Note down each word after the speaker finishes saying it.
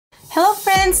Hello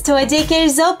friends, Toy Daycare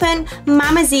is open.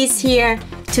 Mama Z is here.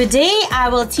 Today I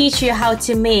will teach you how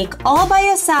to make all by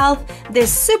yourself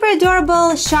this super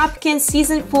adorable Shopkins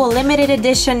Season 4 limited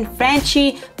edition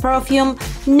Frenchy Perfume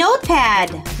Notepad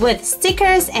with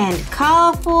stickers and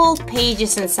colorful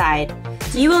pages inside.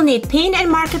 You will need pen and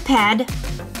marker pad,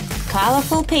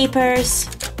 colorful papers,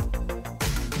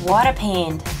 water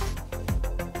paint,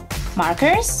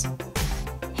 markers,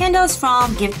 handles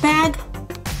from gift bag,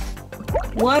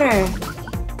 water,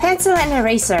 pencil and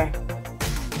eraser,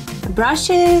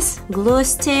 brushes, glue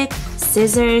stick,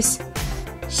 scissors,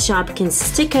 Shopkins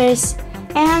stickers,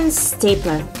 and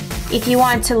stapler. If you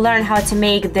want to learn how to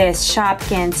make this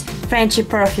Shopkins Frenchy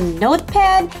Perfume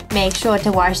Notepad, make sure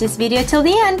to watch this video till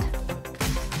the end.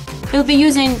 We'll be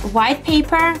using white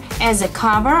paper as a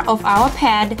cover of our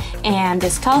pad, and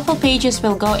these colorful pages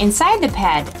will go inside the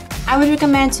pad. I would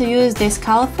recommend to use these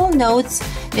colorful notes.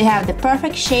 They have the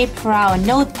perfect shape for our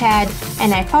notepad,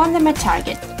 and I found them at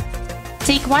Target.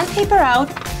 Take one paper out,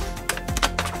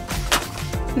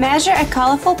 measure a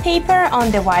colorful paper on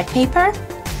the white paper,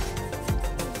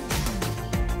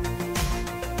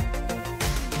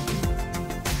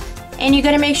 and you're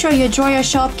gonna make sure you draw your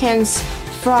Shopkins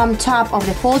from top of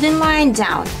the folding line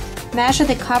down. Measure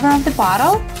the cover of the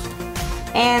bottle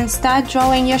and start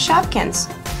drawing your Shopkins.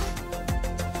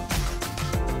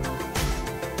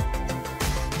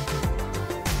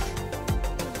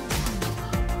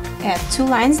 Add 2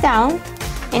 lines down,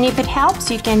 and if it helps,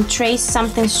 you can trace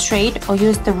something straight or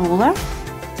use the ruler.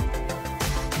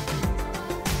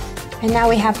 And now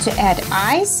we have to add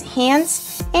eyes,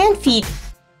 hands, and feet.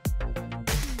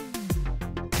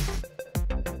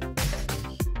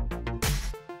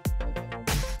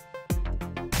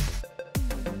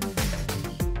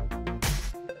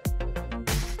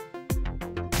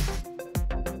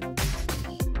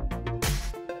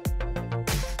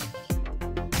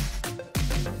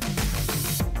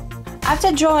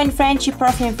 After drawing Frenchy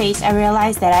Perfume face, I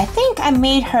realized that I think I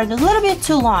made her a little bit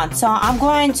too long. So I'm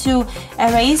going to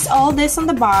erase all this on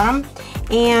the bottom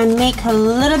and make her a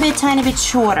little bit, tiny bit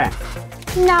shorter.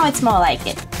 Now it's more like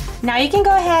it. Now you can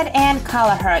go ahead and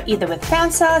color her either with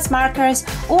pencils, markers,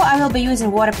 or I will be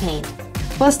using water paint.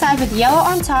 We'll start with yellow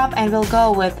on top and we'll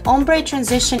go with ombre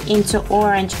transition into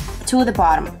orange to the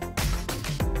bottom.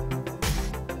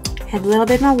 Add a little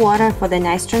bit more water for the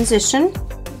nice transition.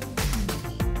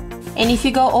 And if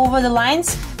you go over the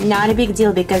lines, not a big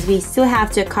deal because we still have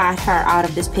to cut her out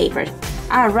of this paper.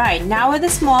 Alright, now with a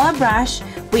smaller brush,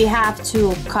 we have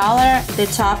to color the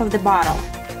top of the bottle.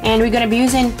 And we're going to be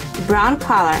using brown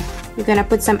color. We're going to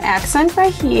put some accent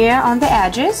right here on the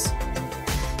edges.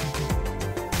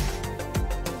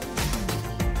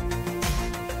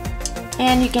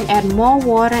 And you can add more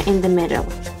water in the middle.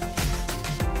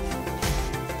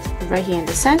 Right here in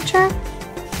the center,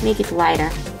 make it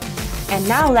lighter. And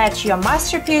now let your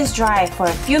masterpiece dry for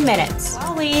a few minutes.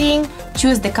 While waiting,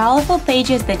 choose the colorful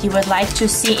pages that you would like to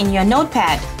see in your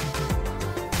notepad.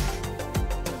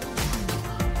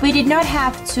 We did not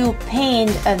have to paint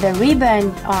the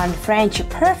ribbon on Frenchy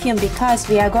Perfume because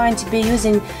we are going to be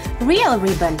using real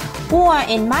ribbon. Or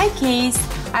in my case,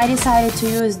 I decided to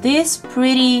use this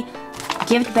pretty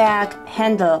gift bag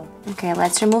handle. Okay,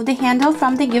 let's remove the handle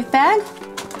from the gift bag.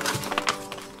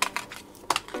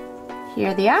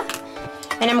 Here they are.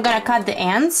 And I'm gonna cut the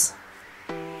ends.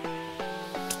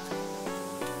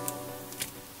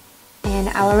 And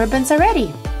our ribbons are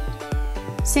ready.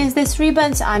 Since these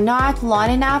ribbons are not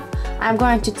long enough, I'm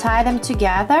going to tie them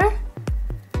together.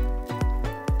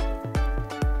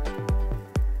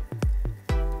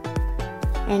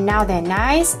 And now they're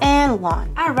nice and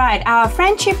long. Alright, our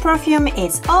Frenchy Perfume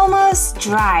is almost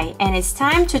dry, and it's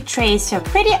time to trace your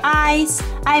pretty eyes,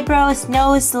 eyebrows,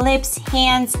 nose, lips,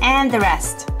 hands, and the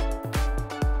rest.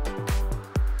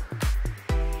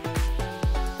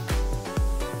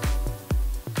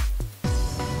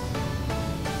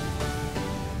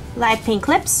 Light pink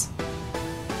lips,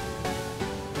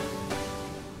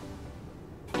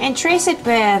 and trace it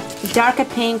with darker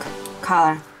pink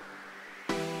color.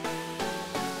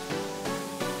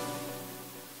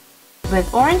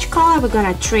 With orange color, we're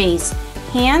gonna trace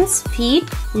hands, feet,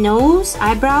 nose,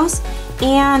 eyebrows,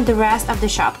 and the rest of the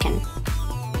Shopkin.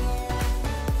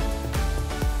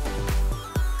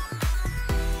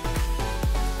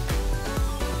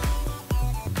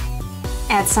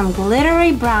 Add some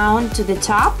glittery brown to the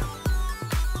top.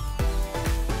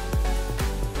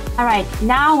 Alright,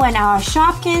 now when our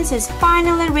Shopkins is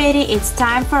finally ready, it's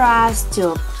time for us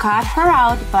to cut her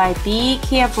out, but be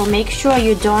careful, make sure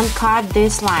you don't cut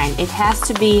this line. It has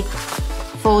to be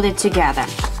folded together.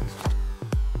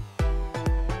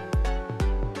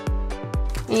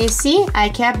 And you see, I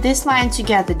kept this line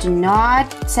together. Do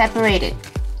not separate it.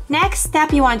 Next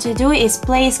step you want to do is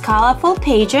place colorful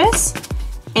pages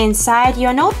inside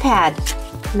your notepad.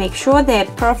 Make sure they're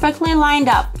perfectly lined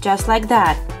up, just like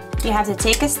that. You have to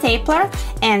take a stapler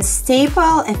and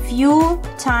staple a few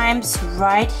times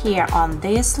right here on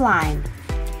this line.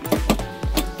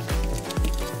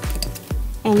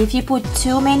 And if you put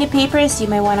too many papers, you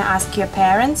may want to ask your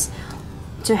parents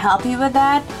to help you with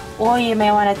that, or you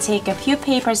may want to take a few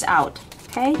papers out.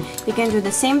 Okay, you can do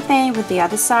the same thing with the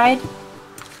other side.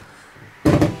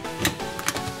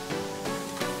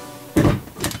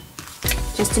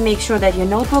 Just to make sure that your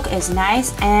notebook is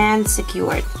nice and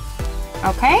secured.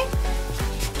 Okay?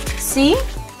 See?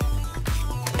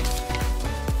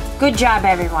 Good job,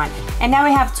 everyone. And now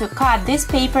we have to cut these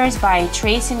papers by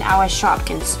tracing our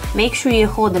Shopkins. Make sure you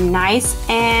hold them nice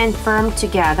and firm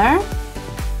together.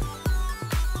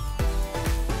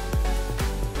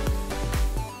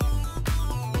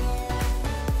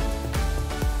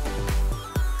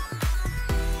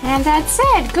 And that's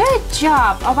it. Good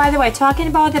job. Oh, by the way, talking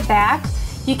about the back,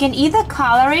 you can either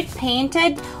color it, paint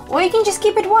it, or you can just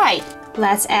keep it white.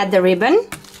 Let's add the ribbon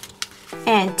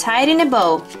and tie it in a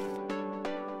bow.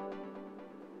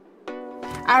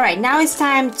 Alright, now it's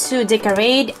time to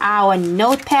decorate our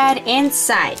notepad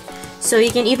inside. So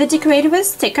you can either decorate it with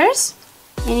stickers,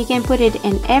 and you can put it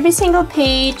in every single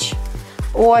page,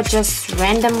 or just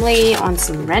randomly on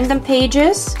some random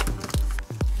pages.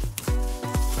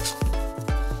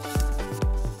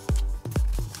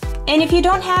 And if you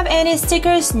don't have any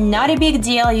stickers, not a big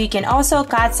deal. You can also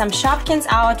cut some Shopkins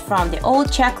out from the old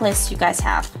checklist you guys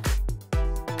have.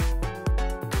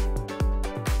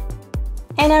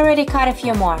 And I already cut a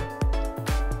few more.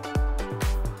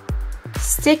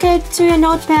 Stick it to your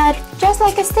notepad just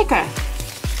like a sticker.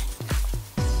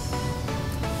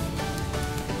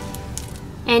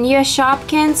 And your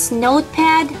Shopkins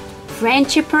notepad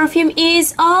Frenchy perfume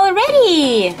is all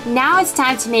ready! Now it's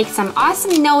time to make some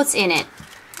awesome notes in it.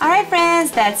 Alright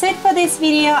friends, that's it for this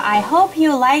video. I hope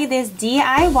you like this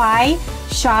DIY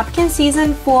Shopkins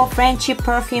Season 4 Frenchy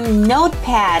Perfume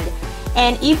Notepad.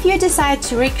 And if you decide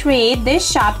to recreate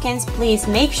this Shopkins, please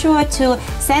make sure to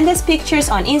send us pictures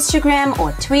on Instagram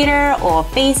or Twitter or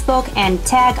Facebook and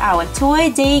tag our Toy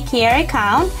Daycare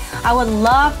account. I would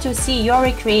love to see your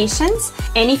recreations.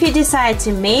 And if you decide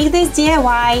to make this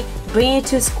DIY, bring it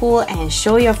to school and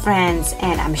show your friends.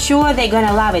 And I'm sure they're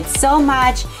gonna love it so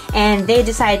much, and they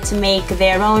decide to make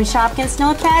their own Shopkins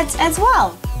notepads as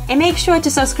well. And make sure to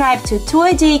subscribe to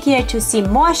Toy Daycare to see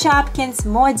more Shopkins,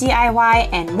 more DIY,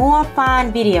 and more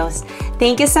fun videos.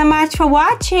 Thank you so much for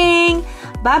watching.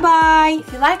 Bye-bye.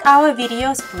 If you like our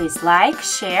videos, please like,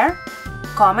 share,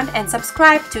 comment, and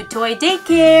subscribe to Toy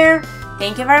Daycare.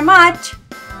 Thank you very much.